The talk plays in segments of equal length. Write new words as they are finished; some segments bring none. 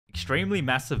extremely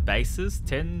massive bases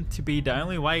tend to be the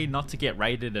only way not to get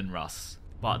raided and rust.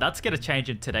 But that's going to change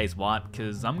in today's wipe,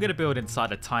 because I'm going to build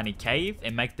inside a tiny cave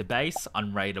and make the base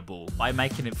unraidable by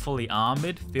making it fully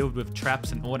armored, filled with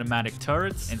traps and automatic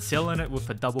turrets, and sealing it with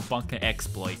a double bunker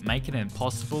exploit, making it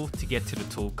impossible to get to the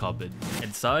tool cupboard.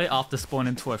 And so, after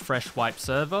spawning to a fresh wipe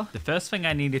server, the first thing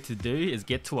I needed to do is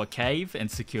get to a cave and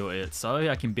secure it so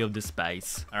I can build this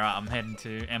base. Alright, I'm heading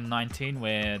to M19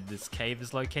 where this cave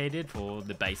is located for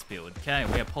the base build. Okay,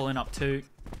 we are pulling up to...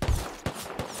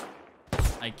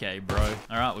 Okay, bro.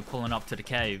 Alright, we're pulling up to the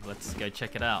cave. Let's go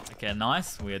check it out. Okay,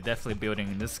 nice. We are definitely building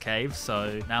in this cave.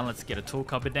 So now let's get a tool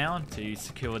cupboard down to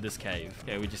secure this cave.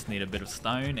 Okay, we just need a bit of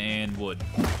stone and wood.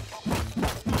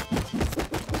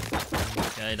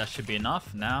 Okay, that should be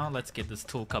enough. Now let's get this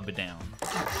tool cupboard down.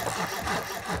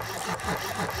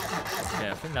 Okay,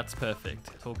 I think that's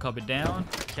perfect. Tool cupboard down.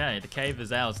 Okay, the cave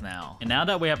is ours now. And now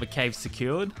that we have a cave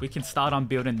secured, we can start on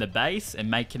building the base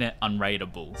and making it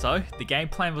unraidable. So, the game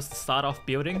plan was to start off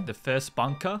building the first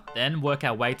bunker, then work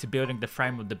our way to building the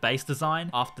frame of the base design.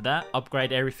 After that,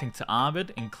 upgrade everything to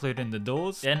armored, including the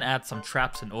doors, then add some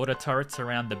traps and auto turrets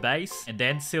around the base, and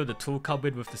then seal the tool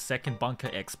cupboard with the second bunker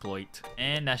exploit.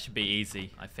 And that should be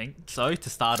easy, I think. So, to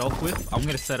start off with, I'm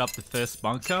going to set up the first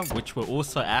bunker, which will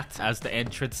also act as the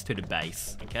entrance to the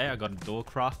base. Okay, I got a door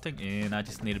crafting, and I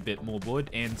just need a bit more wood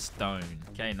and stone.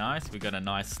 Okay, nice. We got a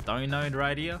nice stone node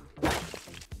right here.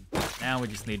 Now we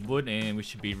just need wood and we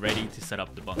should be ready to set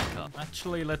up the bunker.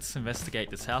 Actually, let's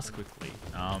investigate this house quickly.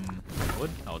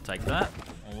 Wood, I'll take that.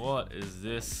 What is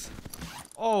this?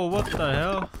 Oh, what the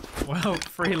hell? Well,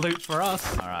 free loot for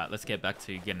us. Alright, let's get back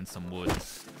to getting some wood.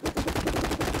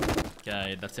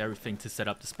 Okay, that's everything to set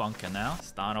up this bunker now.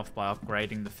 Start off by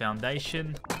upgrading the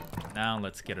foundation. Now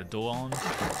let's get a door on.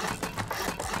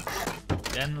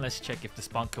 Then let's check if this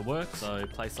bunker works. So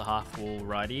place a half wall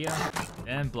right here.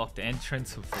 Then block the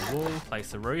entrance with a wall.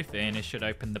 Place a roof and it should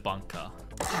open the bunker.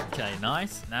 Okay,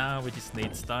 nice. Now we just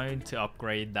need stone to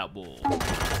upgrade that wall.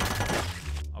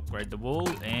 Upgrade the wall,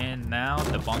 and now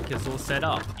the bunker's all set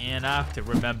up. And I have to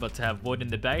remember to have wood in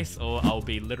the base or I'll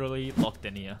be literally locked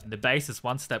in here. The base is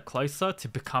one step closer to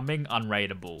becoming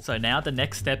unraidable. So now the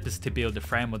next step is to build the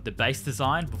frame of the base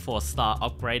design before I start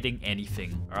upgrading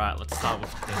anything. Alright, let's start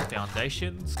with the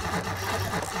foundations.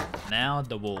 Now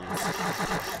the walls.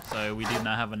 So we did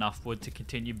not have enough wood to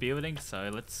continue building, so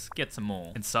let's get some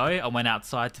more. And so I went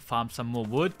outside to farm some more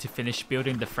wood to finish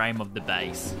building the frame of the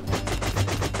base.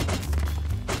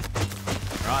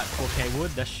 Right, 4k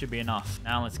wood, that should be enough.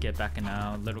 Now let's get back in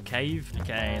our little cave.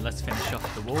 Okay, let's finish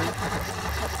off the wall.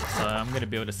 So I'm going to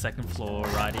build a second floor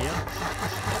right here.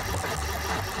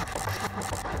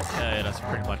 Okay, that's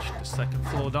pretty much the second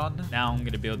floor done. Now I'm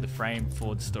going to build the frame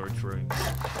for the storage room.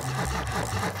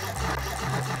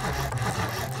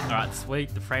 Alright,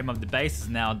 sweet. The frame of the base is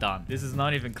now done. This is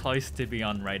not even close to be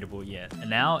unraidable yet. And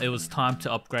now it was time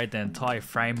to upgrade the entire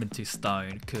frame into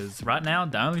stone, because right now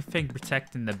the only thing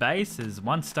protecting the base is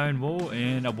one stone wall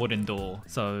and a wooden door.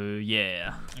 So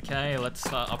yeah. Okay, let's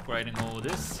start upgrading all of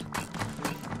this.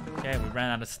 Okay, we ran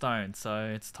out of stone,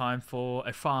 so it's time for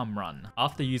a farm run.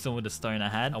 After using all the stone I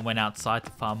had, I went outside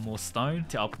to farm more stone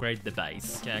to upgrade the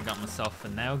base. Okay, I got myself a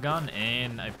nail gun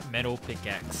and a metal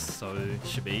pickaxe, so it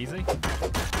should be easy.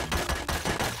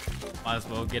 Might as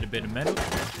well get a bit of metal.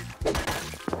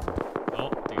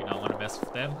 Oh, do you not want to mess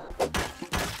with them?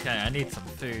 Okay, I need some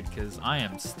food because I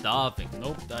am starving.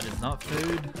 Nope, that is not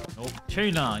food. Nope,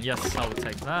 tuna. Yes, I will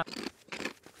take that.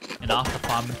 And after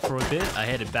farming for a bit, I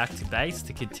headed back to base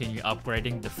to continue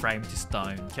upgrading the frame to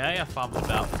stone. Okay, I farmed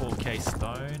about 4k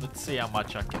stone. Let's see how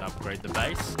much I can upgrade the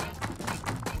base.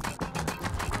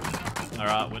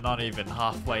 Alright, we're not even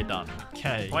halfway done.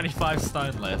 Okay, 25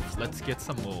 stone left. Let's get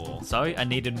some more. So, I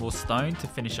needed more stone to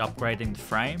finish upgrading the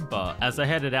frame, but as I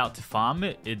headed out to farm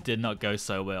it, it did not go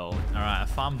so well. Alright, I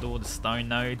farmed all the stone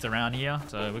nodes around here,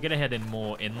 so we're gonna head in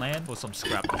more inland for some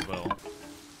scrap as well.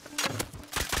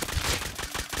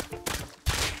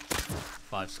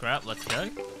 5 scrap, let's go.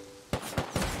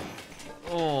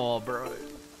 Oh, bro.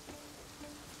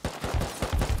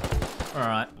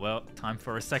 Alright, well, time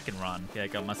for a second run. Okay, I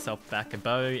got myself back a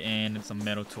bow and some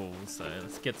metal tools, so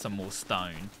let's get some more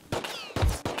stone.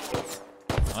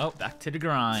 Well, back to the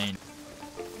grind.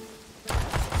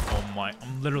 Oh my,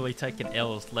 I'm literally taking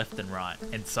L's left and right.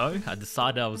 And so, I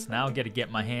decided I was now going to get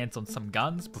my hands on some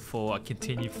guns before I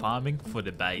continue farming for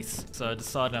the base. So I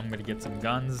decided I'm going to get some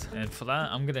guns, and for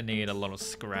that, I'm going to need a lot of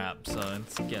scrap. So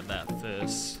let's get that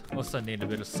first. Also need a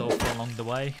bit of sulfur along the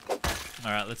way.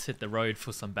 Alright, let's hit the road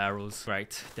for some barrels.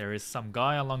 Great, there is some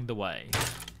guy along the way.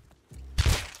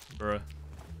 Bruh.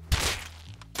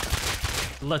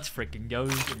 Let's freaking go.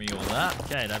 Give me all that.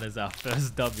 Okay, that is our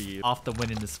first W. After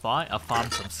winning this fight, I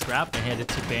farmed some scrap and headed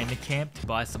to bandit camp to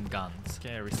buy some guns.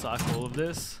 Okay, recycle all of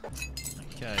this.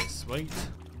 Okay, sweet.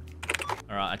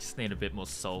 Alright, I just need a bit more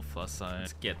sulfur, so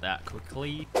let's get that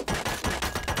quickly.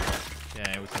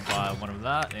 Okay, we can buy one of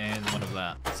that and one of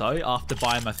that. So, after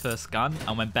buying my first gun,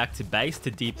 I went back to base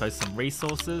to depot some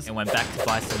resources and went back to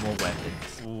buy some more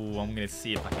weapons. Ooh, I'm gonna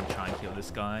see if I can try and kill this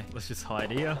guy. Let's just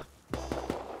hide here.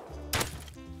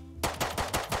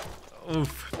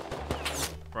 Oof.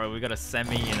 Bro, we got a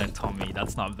semi and a Tommy.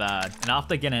 That's not bad. And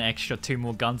after getting an extra 2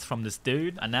 more guns from this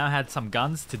dude, I now had some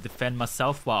guns to defend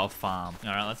myself while I farm.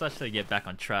 Alright, let's actually get back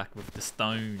on track with the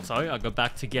stone. So, I go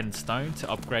back to getting stone to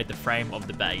upgrade the frame of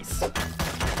the base.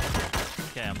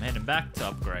 Okay, I'm heading back to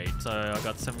upgrade. So, I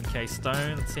got 7k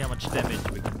stone. Let's see how much damage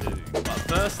we can do. But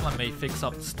first, let me fix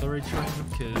up the storage room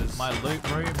because my loot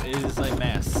room is a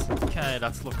mess. Okay,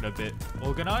 that's looking a bit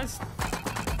organized.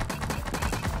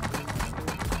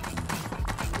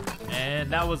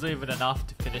 And that was even enough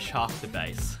to finish half the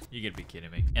base. You gotta be kidding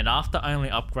me. And after only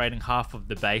upgrading half of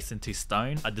the base into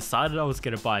stone, I decided I was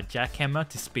gonna buy a jackhammer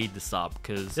to speed this up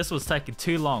because this was taking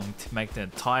too long to make the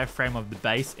entire frame of the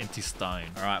base into stone.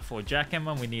 Alright, for a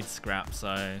jackhammer we need scrap, so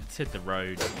let's hit the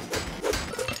road.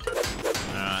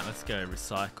 Alright, let's go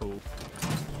recycle.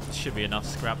 Should be enough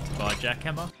scrap to buy a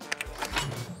jackhammer.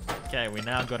 Okay, we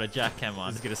now got a jackhammer.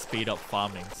 This is gonna speed up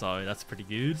farming, so that's pretty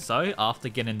good. So, after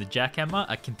getting the jackhammer,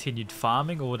 I continued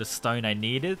farming all the stone I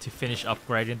needed to finish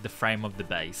upgrading the frame of the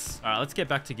base. Alright, let's get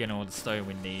back to getting all the stone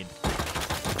we need.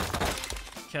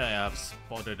 Okay, I've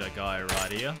spotted a guy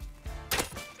right here.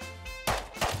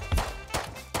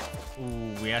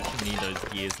 Ooh, we actually need those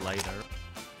gears later.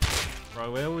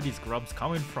 Bro, where were these grubs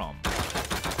coming from?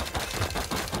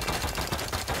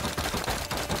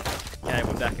 Okay,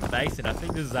 we're back in base, and I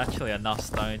think this is actually enough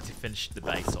stone to finish the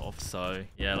base off, so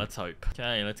yeah, let's hope.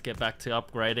 Okay, let's get back to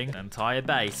upgrading the entire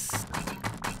base.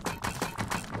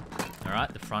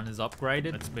 Alright, the front is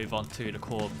upgraded. Let's move on to the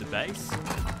core of the base.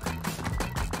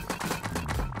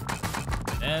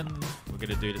 And we're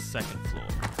gonna do the second floor.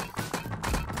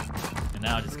 And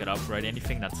now I just gotta upgrade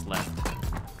anything that's left.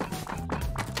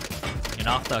 And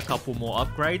after a couple more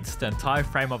upgrades, the entire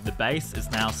frame of the base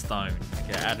is now stone.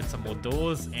 Okay, I added some more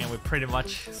doors and we're pretty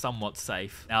much somewhat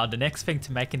safe. Now the next thing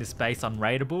to making this base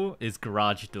unraidable is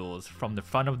garage doors from the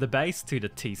front of the base to the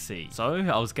TC. So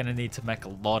I was gonna need to make a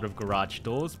lot of garage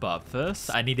doors, but first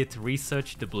I needed to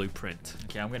research the blueprint.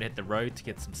 Okay, I'm gonna hit the road to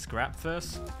get some scrap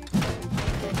first. Okay,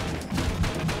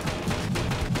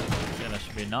 that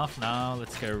should be enough. Now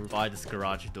let's go buy this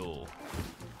garage door.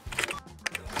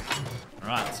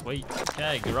 Alright, sweet.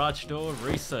 Okay, garage door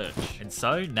research. And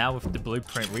so, now with the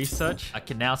blueprint research, I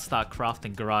can now start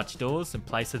crafting garage doors and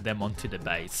placing them onto the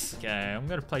base. Okay, I'm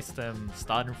gonna place them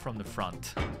starting from the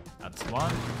front. That's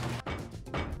one.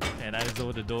 And that is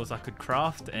all the doors I could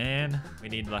craft, and we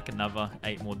need like another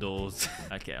 8 more doors.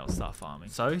 Okay, I'll start farming.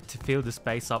 So, to fill the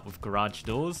space up with garage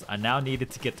doors, I now needed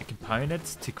to get the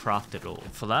components to craft it all.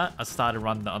 For that, I started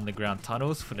running the underground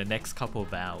tunnels for the next couple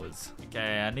of hours.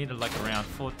 Okay, I needed like around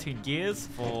 14 gears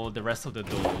for the rest of the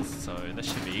doors, so that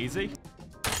should be easy.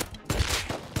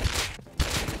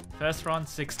 First run,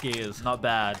 6 gears. Not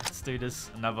bad. Let's do this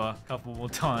another couple more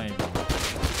times.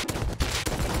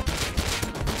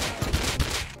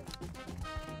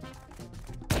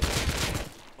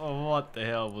 Oh, what the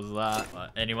hell was that?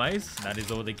 But anyways, that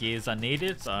is all the gears I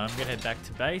needed, so I'm gonna head back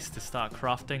to base to start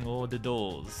crafting all the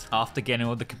doors. After getting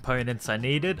all the components I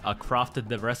needed, I crafted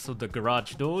the rest of the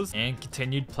garage doors and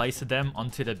continued placing them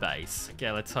onto the base. Okay,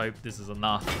 let's hope this is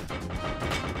enough.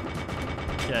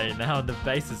 Okay, now the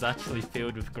base is actually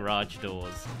filled with garage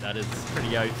doors. That is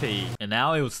pretty OP. And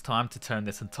now it was time to turn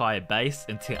this entire base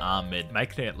into armored,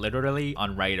 making it literally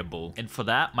unraidable. And for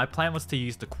that, my plan was to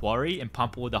use the quarry and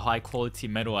pump all the high quality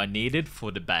metal I needed for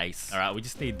the base. Alright, we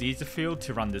just need diesel fuel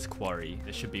to run this quarry.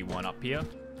 There should be one up here.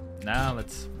 Now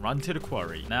let's run to the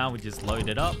quarry. Now we just load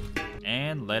it up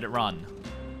and let it run.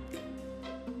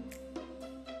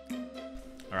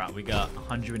 Alright, we got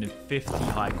 150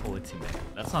 high quality metal.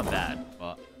 That's not bad,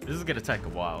 but this is gonna take a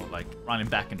while, like running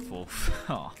back and forth.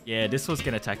 Oh. Yeah, this was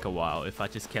gonna take a while if I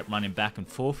just kept running back and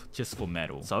forth just for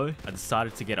metal. So I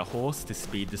decided to get a horse to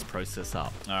speed this process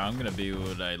up. Alright, I'm gonna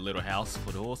build a little house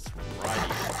for the horse right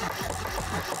here.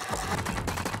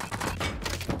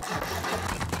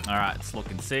 Alright, it's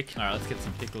looking sick. Alright, let's get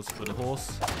some pickles for the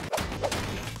horse.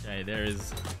 Okay, there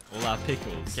is all our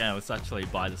pickles. Okay, let's actually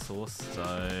buy this horse.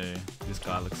 So this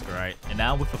guy looks great. And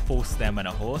now with a full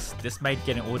stamina horse, this made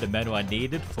getting all the metal I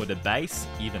needed for the base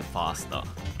even faster.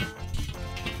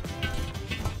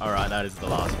 Alright, that is the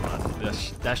last one.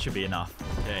 That should be enough.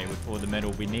 Okay, with all the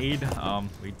metal we need,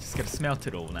 we just gotta smelt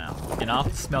it all now. And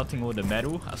after smelting all the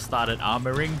metal, I started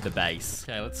armoring the base.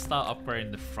 Okay, let's start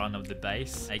upgrading the front of the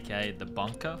base, aka the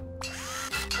bunker.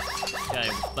 Okay,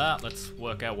 with that, let's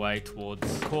work our way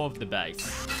towards the core of the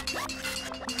base.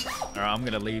 Alright, I'm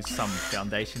gonna leave some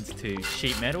foundations to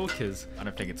sheet metal because I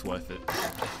don't think it's worth it.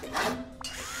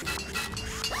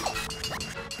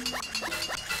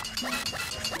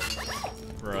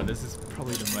 Bro, this is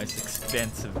probably the most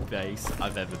expensive base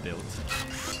I've ever built.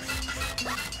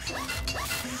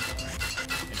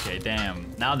 Okay,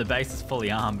 damn. Now the base is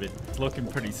fully armored. It's looking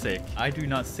pretty sick. I do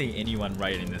not see anyone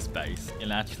raiding this base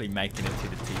and actually making it to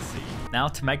the TC. Now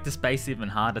to make this base even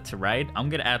harder to raid, I'm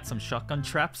gonna add some shotgun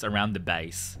traps around the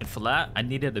base. And for that, I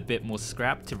needed a bit more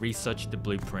scrap to research the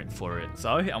blueprint for it. So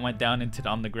I went down into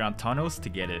the underground tunnels to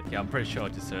get it. Yeah, I'm pretty sure I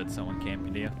just heard someone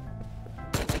camping here.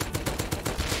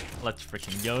 Let's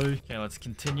freaking go. Okay, let's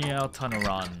continue our tunnel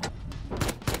run.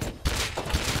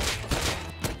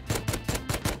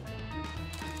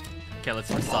 Okay, let's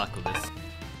recycle this.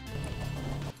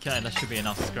 Okay, that should be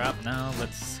enough scrap. Now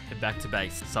let's head back to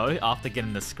base. So after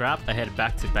getting the scrap, I headed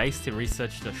back to base to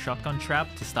research the shotgun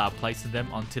trap to start placing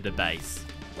them onto the base.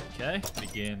 Okay,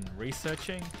 begin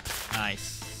researching.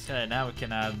 Nice. Okay, now we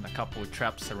can add a couple of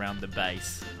traps around the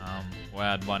base. We'll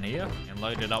add one here and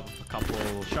load it up with a couple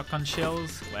of shotgun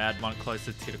shells. We'll add one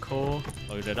closer to the core,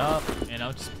 load it up, and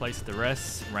I'll just place the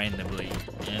rest randomly.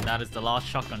 And that is the last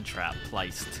shotgun trap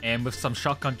placed. And with some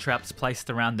shotgun traps placed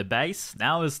around the base,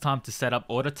 now it's time to set up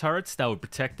auto turrets that will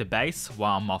protect the base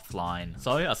while I'm offline.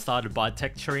 So I started by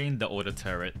texturing the auto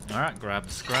turret. Alright, grab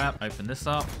the scrap, open this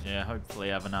up. Yeah, hopefully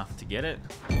I have enough to get it.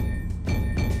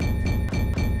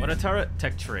 Auto turret,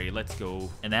 tech tree, let's go.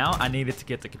 And now I needed to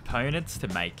get the components to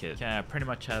make it. Okay, I pretty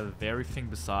much have everything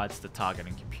besides the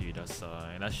targeting computer, so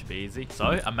that should be easy.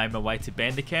 So I made my way to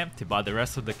Bandicamp to buy the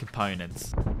rest of the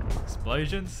components.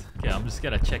 Explosions? Okay, I'm just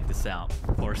gonna check this out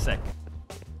for a sec.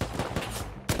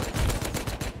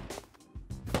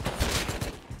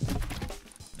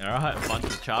 Alright, a bunch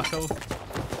of charcoal.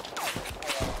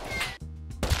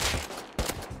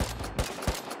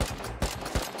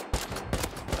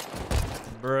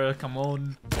 Bruh, come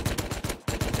on.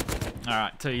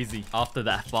 Alright, too easy. After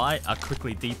that fight, I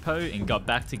quickly depot and got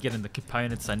back to getting the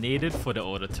components I needed for the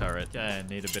auto turret. Okay, I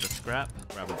need a bit of scrap.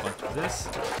 Grab a bunch of this.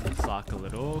 Recycle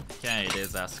it all. Okay,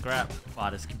 there's our scrap.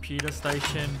 Fighter's computer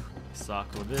station.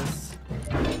 Recycle this.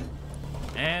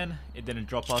 And it didn't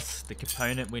drop us the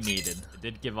component we needed. It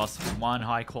did give us one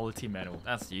high quality metal.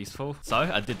 That's useful. So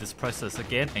I did this process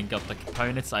again and got the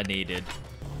components I needed.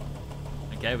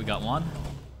 Okay, we got one.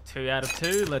 2 out of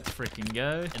 2, let's freaking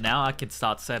go. And now I can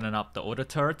start setting up the auto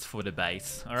turrets for the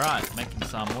base. Alright, making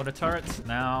some auto turrets.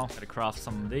 Now, gotta craft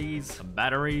some of these, some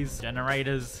batteries,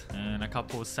 generators, and a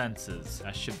couple of sensors.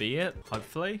 That should be it,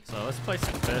 hopefully. So let's place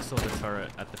the first auto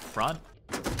turret at the front.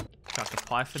 Chuck a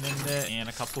python in there and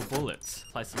a couple of bullets.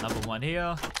 Place another one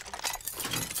here.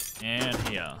 And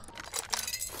here.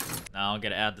 Now I'm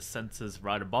gonna add the sensors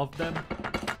right above them.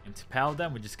 And to power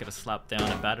them, we just gotta slap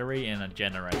down a battery and a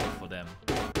generator for them.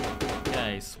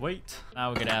 Okay, sweet. Now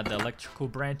we're gonna add the electrical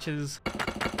branches.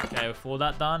 Okay, with all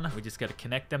that done, we just gotta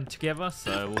connect them together.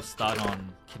 So we'll start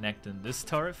on connecting this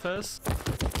turret first.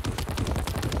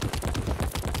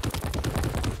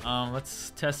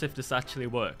 Let's test if this actually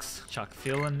works. Chuck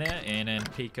fuel in there and then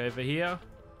peek over here.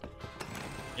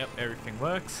 Yep, everything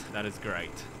works. That is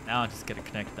great. Now I'm just gonna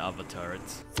connect the other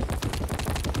turrets.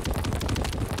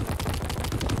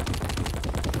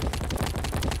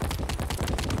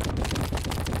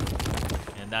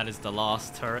 That is the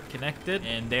last turret connected,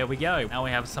 and there we go. Now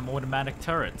we have some automatic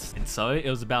turrets. And so it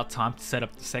was about time to set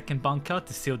up the second bunker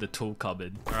to seal the tool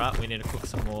cupboard. Alright, we need to cook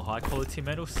some more high quality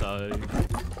metal, so...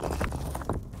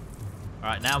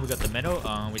 Alright, now we got the metal.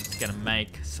 We're just gonna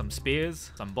make some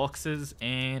spears, some boxes,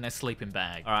 and a sleeping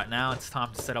bag. Alright, now it's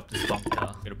time to set up this bunker.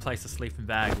 I'm gonna place a sleeping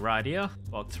bag right here,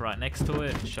 box right next to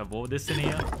it, shove all this in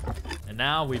here, and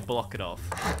now we block it off.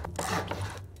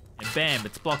 And bam,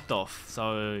 it's blocked off.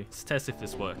 So let's test if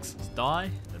this works. Let's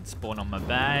die, then spawn on my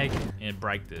bag, and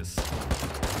break this.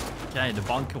 Okay, the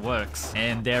bunker works.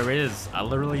 And there it is. I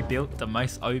literally built the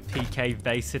most OP cave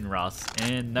base in Rust.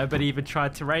 And nobody even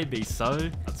tried to raid me, so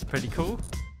that's pretty cool.